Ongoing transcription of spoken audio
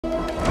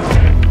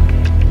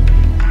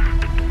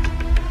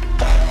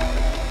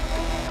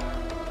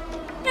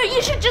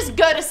you should just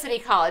go to City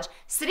College,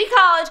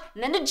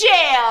 and then to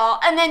jail,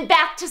 and then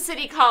back to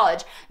City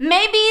College.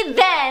 Maybe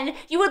then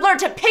you would learn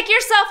to pick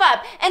yourself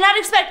up and not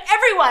expect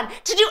everyone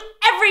to do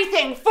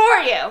everything for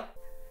you.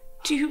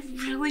 Do you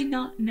really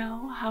not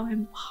know how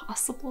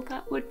impossible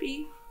that would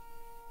be?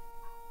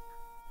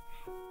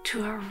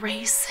 To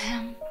erase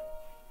him?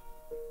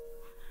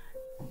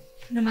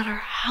 No matter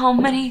how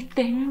many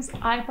things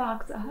I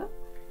box up?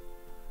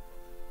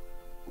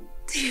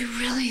 Do you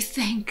really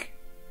think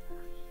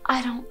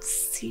I don't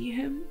see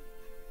him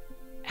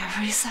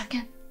every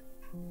second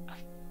of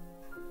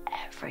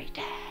every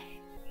day?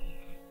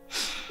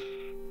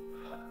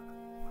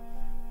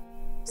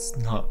 It's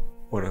not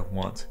what I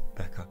want,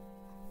 Becca.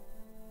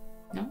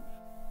 No?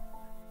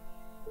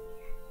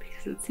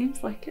 Because it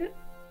seems like it.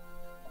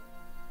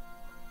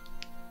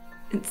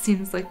 It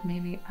seems like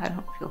maybe I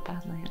don't feel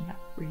badly enough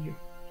for you.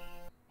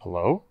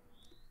 Hello?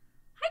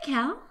 Hi,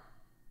 Cal.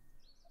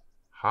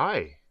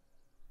 Hi.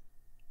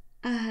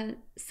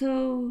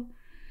 So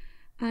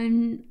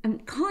I'm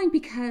calling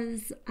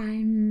because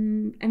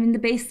I'm in the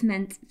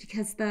basement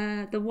because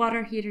the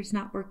water heater's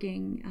not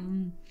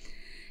working.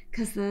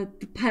 Because the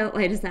pilot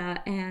light is out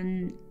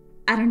and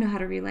I don't know how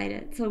to relight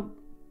it. So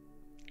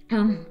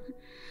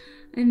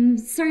I'm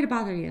sorry to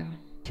bother you.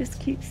 Just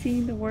keep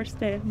seeing the worst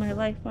day of my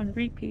life on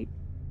repeat.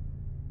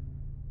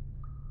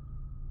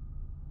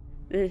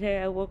 The day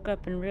I woke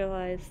up and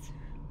realized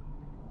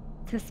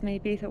this may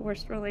be the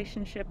worst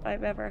relationship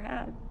I've ever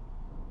had.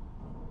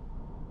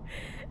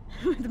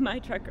 With my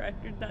track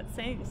record, that's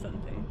saying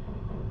something.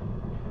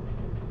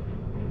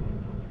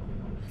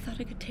 I thought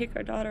I could take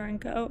our daughter and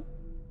go.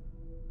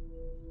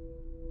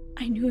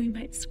 I knew he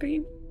might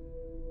scream.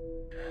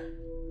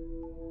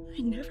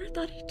 I never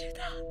thought he'd do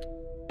that.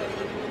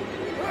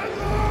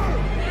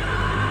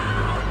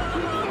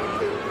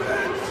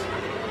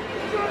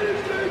 Try to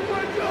take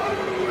my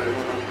daughter away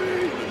from me!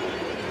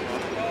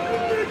 You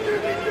think you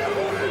can get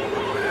away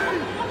from me?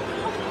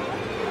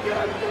 You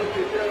can't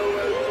fucking get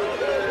away from me!